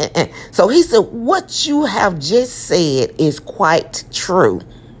 And so he said, what you have just said is quite true.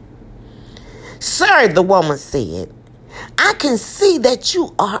 Sir, the woman said, I can see that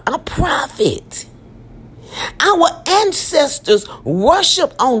you are a prophet. Our ancestors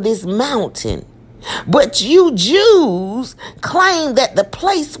worship on this mountain, but you Jews claim that the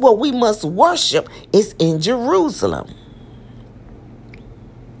place where we must worship is in Jerusalem.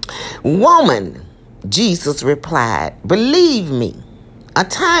 Woman, Jesus replied, believe me, a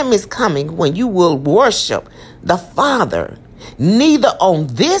time is coming when you will worship the Father neither on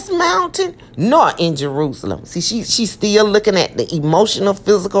this mountain nor in Jerusalem. See, she's still looking at the emotional,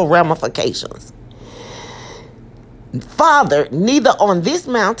 physical ramifications. Father, neither on this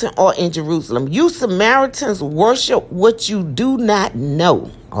mountain or in Jerusalem. You Samaritans worship what you do not know.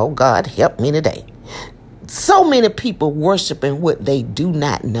 Oh, God, help me today. So many people worshiping what they do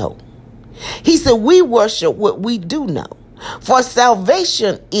not know. He said, we worship what we do know. For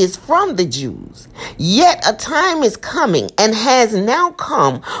salvation is from the Jews. Yet a time is coming and has now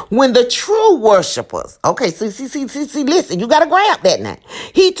come when the true worshipers, okay, see, listen, you got to grab that now.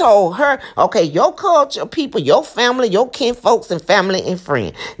 He told her, okay, your culture, people, your family, your kinfolks and family and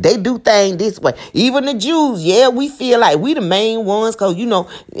friends, they do things this way. Even the Jews, yeah, we feel like we the main ones, because, you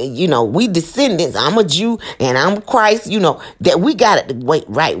know, we descendants. I'm a Jew and I'm Christ, that we got it the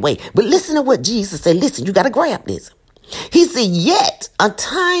right way. But listen to what Jesus said. Listen, you got to grab this. He said, yet a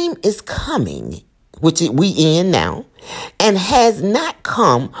time is coming, which we in now, and has not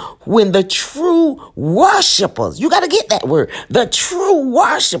come when the true worshipers, you got to get that word, the true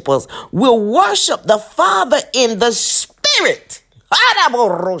worshipers will worship the Father in the Spirit. I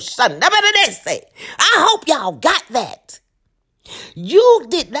hope y'all got that. You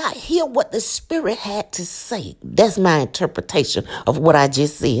did not hear what the Spirit had to say. That's my interpretation of what I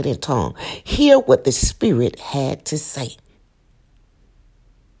just said in tongue. Hear what the Spirit had to say.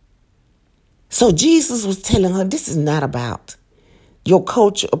 So Jesus was telling her, this is not about your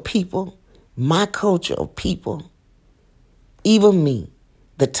culture of people, my culture of people, even me.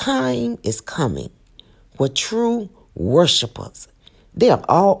 The time is coming where true worshipers, they are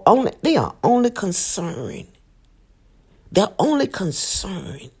only concerned. Their only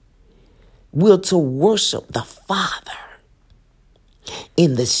concern will to worship the Father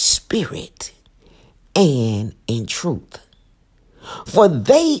in the Spirit and in truth. For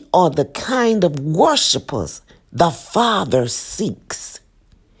they are the kind of worshipers the Father seeks.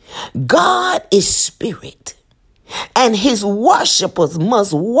 God is spirit, and his worshipers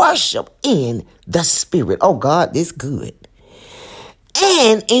must worship in the Spirit. Oh God, this good.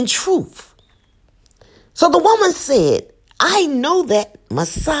 And in truth. So the woman said, I know that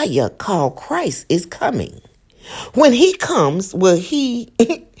Messiah called Christ is coming. When he comes, he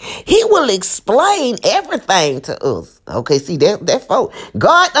will explain everything to us. Okay, see, that folk,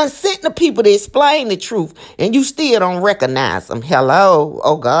 God done sent the people to explain the truth, and you still don't recognize them. Hello?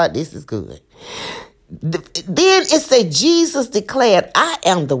 Oh, God, this is good. Then it said, Jesus declared, I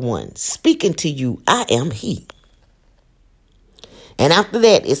am the one speaking to you. I am he. And after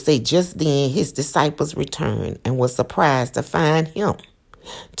that, it said, just then his disciples returned and were surprised to find him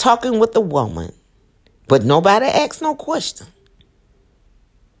talking with the woman. But nobody asked no question.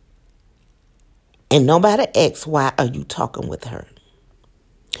 And nobody asked, why are you talking with her?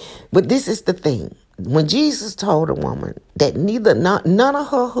 But this is the thing. When Jesus told a woman that none of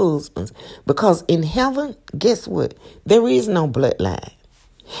her husbands, because in heaven, guess what? There is no bloodline.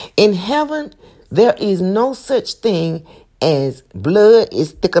 In heaven, there is no such thing as blood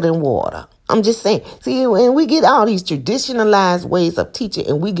is thicker than water. I'm just saying. See, when we get all these traditionalized ways of teaching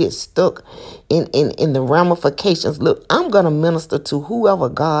and we get stuck in the ramifications, look, I'm going to minister to whoever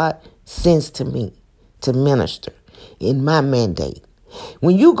God sends to me to minister in my mandate.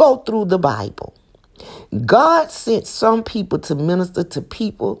 When you go through the Bible, God sent some people to minister to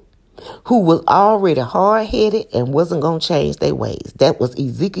people who was already hard-headed and wasn't going to change their ways. That was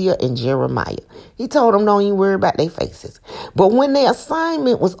Ezekiel and Jeremiah. He told them, don't even worry about their faces. But when their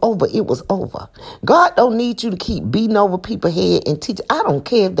assignment was over, it was over. God don't need you to keep beating over people's head and teach. I don't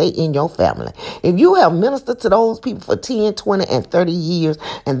care if they in your family. If you have ministered to those people for 10, 20, and 30 years,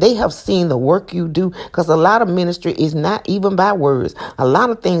 and they have seen the work you do, because a lot of ministry is not even by words. A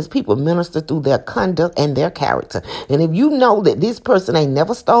lot of things people minister through their conduct and their character. And if you know that this person ain't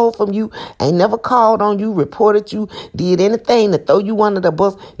never stole from you, ain't never called on you, reported you, did anything to throw you under the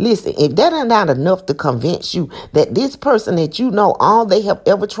bus. Listen, if that ain't not enough to convince you that this person that you know all they have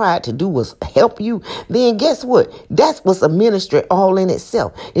ever tried to do was help you, then guess what? That's what's a ministry all in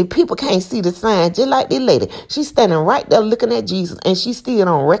itself. If people can't see the sign, just like this lady, she's standing right there looking at Jesus and she still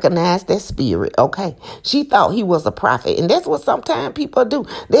don't recognize that spirit, okay? She thought he was a prophet. And that's what sometimes people do.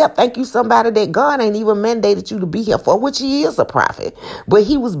 They'll think you somebody that God ain't even mandated you to be here for, which he is a prophet. But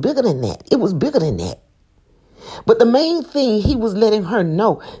he was bigger than that. It was bigger than that. But the main thing he was letting her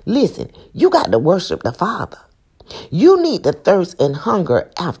know, listen, you got to worship the Father. You need to thirst and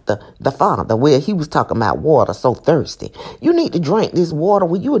hunger after the Father, where he was talking about water, so thirsty. You need to drink this water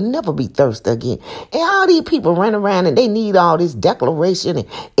where you will never be thirsty again. And all these people run around and they need all this declaration and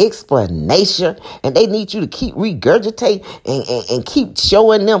explanation, and they need you to keep regurgitating and keep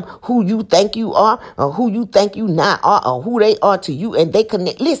showing them who you think you are or who you think you not are or who they are to you, and they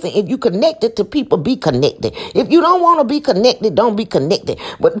connect. Listen, if you connected to people, be connected. If you don't want to be connected, don't be connected.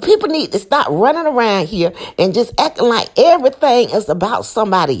 But people need to stop running around here and just acting like everything is about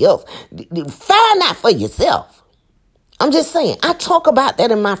somebody else. Find out for yourself. I'm just saying, I talk about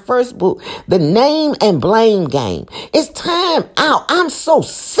that in my first book, The Name and Blame Game. It's time out. I'm so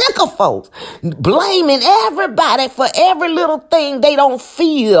sick of folks blaming everybody for every little thing they don't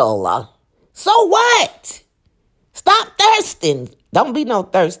feel. So what? Stop thirsting. Don't be no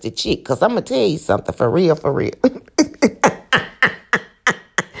thirsty chick, because I'm going to tell you something for real, for real.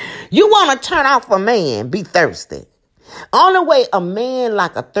 You want to turn off a man, be thirsty. Only way a man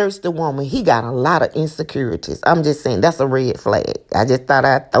like a thirsty woman, he got a lot of insecurities. I'm just saying, that's a red flag. I just thought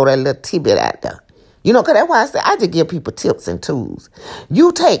I'd throw that little tidbit out there. You know, because that's why I say I just give people tips and tools.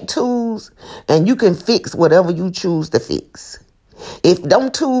 You take tools and you can fix whatever you choose to fix. If them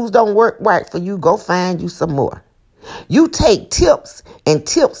tools don't work right for you, go find you some more. You take tips, and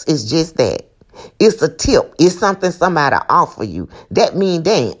tips is just that. It's a tip. It's something somebody offer you. That means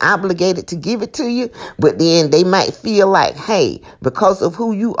they ain't obligated to give it to you, but then they might feel like, hey, because of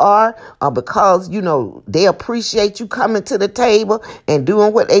who you are, or because, they appreciate you coming to the table and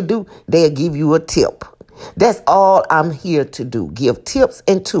doing what they do, they'll give you a tip. That's all I'm here to do. Give tips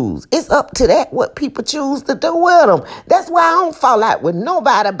and tools. It's up to that what people choose to do with them. That's why I don't fall out with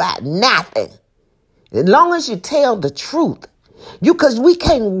nobody about nothing. As long as you tell the truth. Because we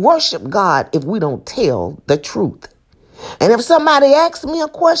can't worship God if we don't tell the truth. And if somebody asks me a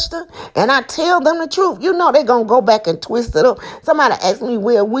question and I tell them the truth, they're going to go back and twist it up. Somebody asked me,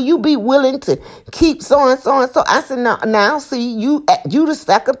 well, will you be willing to keep so and so and so? I said, no, now see, you the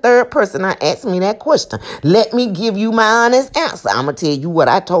second, third person that asked me that question. Let me give you my honest answer. I'm going to tell you what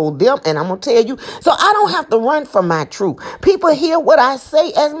I told them, and I'm going to tell you. So I don't have to run from my truth. People hear what I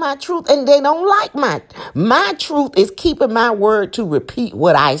say as my truth, and they don't like my truth is keeping my word to repeat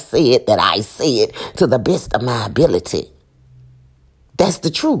what I said to the best of my ability. That's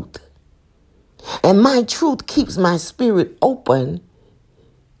the truth. And my truth keeps my spirit open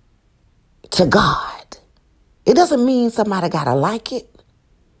to God. It doesn't mean somebody got to like it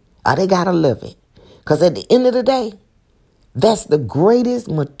or they got to love it. Because at the end of the day, that's the greatest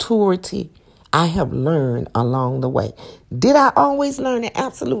maturity I have learned along the way. Did I always learn it?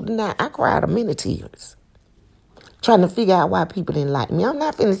 Absolutely not. I cried many tears trying to figure out why people didn't like me. I'm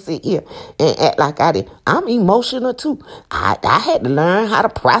not finna sit here and act like I did. I'm emotional too. I had to learn how to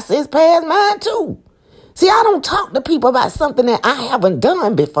process past mine too. See, I don't talk to people about something that I haven't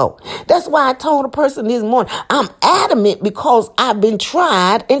done before. That's why I told a person this morning, I'm adamant because I've been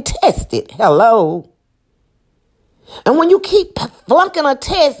tried and tested. Hello. And when you keep flunking a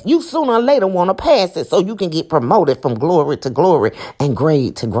test, you sooner or later want to pass it so you can get promoted from glory to glory and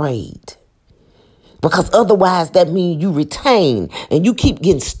grade to grade. Because otherwise that means you retain and you keep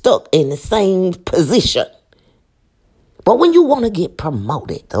getting stuck in the same position. But when you want to get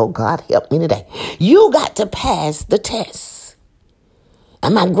promoted, oh God help me today, you got to pass the test.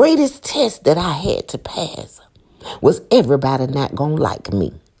 And my greatest test that I had to pass was everybody not going to like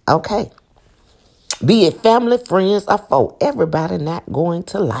me. Okay. Be it family, friends, or foe, everybody not going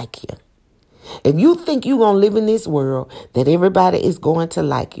to like you. If you think you're going to live in this world that everybody is going to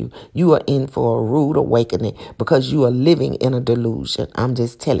like you, you are in for a rude awakening because you are living in a delusion. I'm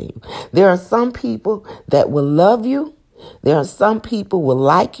just telling you. There are some people that will love you. There are some people will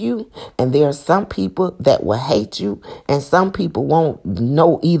like you. And there are some people that will hate you. And some people won't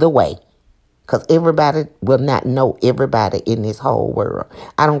know either way. Because everybody will not know everybody in this whole world.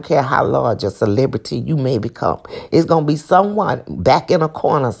 I don't care how large a celebrity you may become. It's going to be someone back in a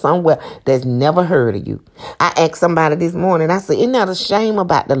corner somewhere that's never heard of you. I asked somebody this morning, I said, isn't that a shame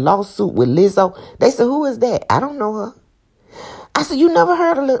about the lawsuit with Lizzo? They said, who is that? I don't know her. I said, you never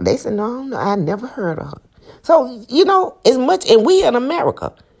heard of Lizzo? They said, no, I never heard of her. So, as much, and we in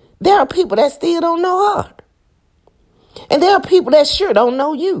America, there are people that still don't know her. And there are people that sure don't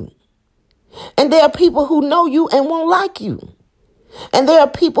know you. And there are people who know you and won't like you. And there are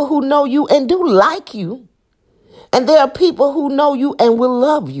people who know you and do like you. And there are people who know you and will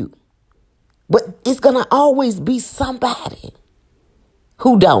love you. But it's going to always be somebody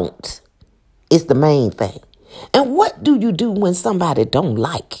who don't. It's the main thing. And what do you do when somebody don't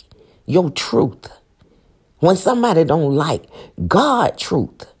like your truth? When somebody don't like God's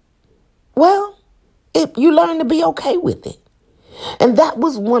truth? Well, if you learn to be okay with it. And that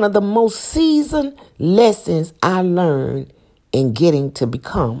was one of the most seasoned lessons I learned in getting to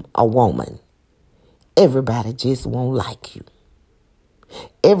become a woman. Everybody just won't like you.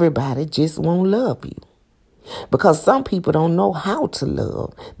 Everybody just won't love you. Because some people don't know how to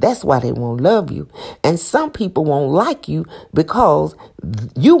love. That's why they won't love you. And some people won't like you because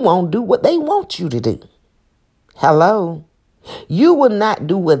you won't do what they want you to do. Hello? You will not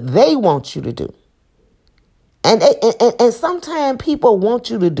do what they want you to do. And sometimes people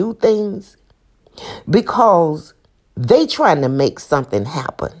want you to do things because they trying to make something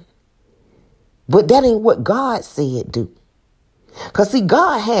happen. But that ain't what God said do. Because see,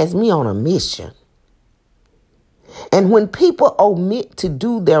 God has me on a mission. And when people omit to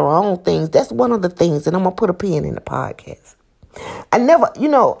do their own things, that's one of the things, and I'm going to put a pin in the podcast.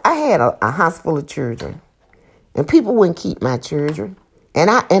 I had a house full of children, and people wouldn't keep my children, and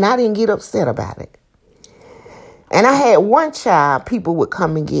I didn't get upset about it. And I had one child people would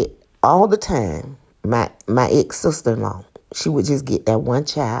come and get all the time, my ex-sister-in-law. She would just get that one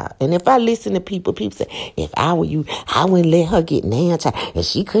child. And if I listen to people say, if I were you, I wouldn't let her get nan child. And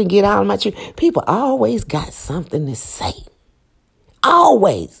she couldn't get all of my children. People always got something to say.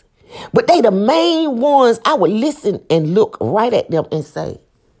 Always. But they the main ones I would listen and look right at them and say,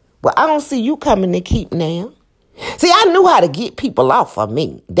 Well, I don't see you coming to keep now. See, I knew how to get people off of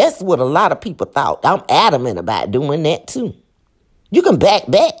me. That's what a lot of people thought. I'm adamant about doing that too. You can back.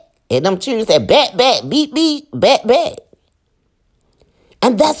 And them children say, back, beat, back.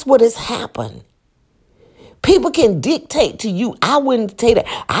 And that's what has happened. People can dictate to you, I wouldn't take that.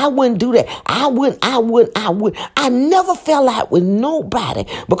 I wouldn't do that. I wouldn't. I never fell out with nobody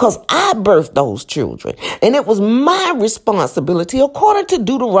because I birthed those children. And it was my responsibility according to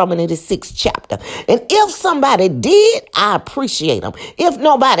Deuteronomy, the 6th chapter. And if somebody did, I appreciate them. If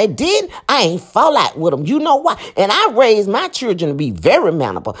nobody did, I ain't fall out with them. You know why? And I raised my children to be very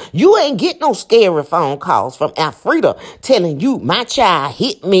mannerable. You ain't get no scary phone calls from Alfreda telling you my child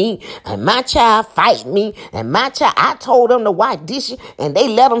hit me and my child fight me. And my child, I told them to wash dishes and they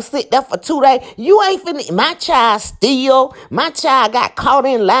let them sit there for 2 days. You ain't finna, my child steal. My child got caught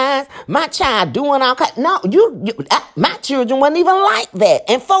in lines. My child doing all kinds. No, my children wasn't even like that.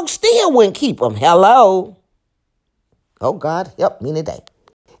 And folks still wouldn't keep them. Hello. Oh, God, help me today.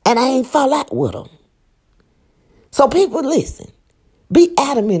 And I ain't fall out with them. So people, listen, be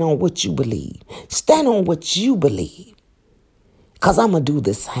adamant on what you believe. Stand on what you believe. Because I'm going to do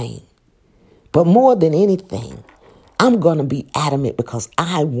the same. But more than anything, I'm going to be adamant because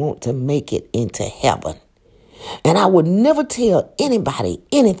I want to make it into heaven. And I would never tell anybody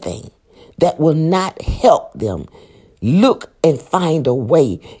anything that will not help them look and find a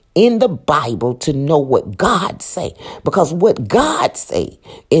way in the Bible to know what God say. Because what God say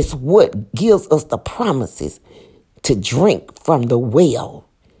is what gives us the promises to drink from the well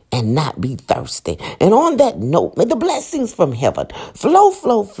and not be thirsty. And on that note, may the blessings from heaven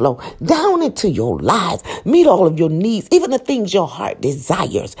flow down into your lives. Meet all of your needs, even the things your heart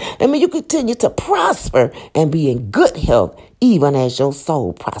desires. And may you continue to prosper and be in good health, even as your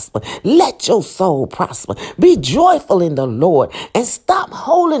soul prosper. Let your soul prosper. Be joyful in the Lord and stop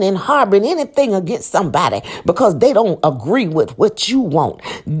holding and harboring anything against somebody because they don't agree with what you want.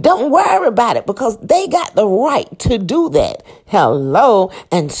 Don't worry about it because they got the right to do that. Hello,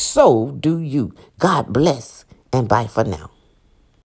 and so do you. God bless and bye for now.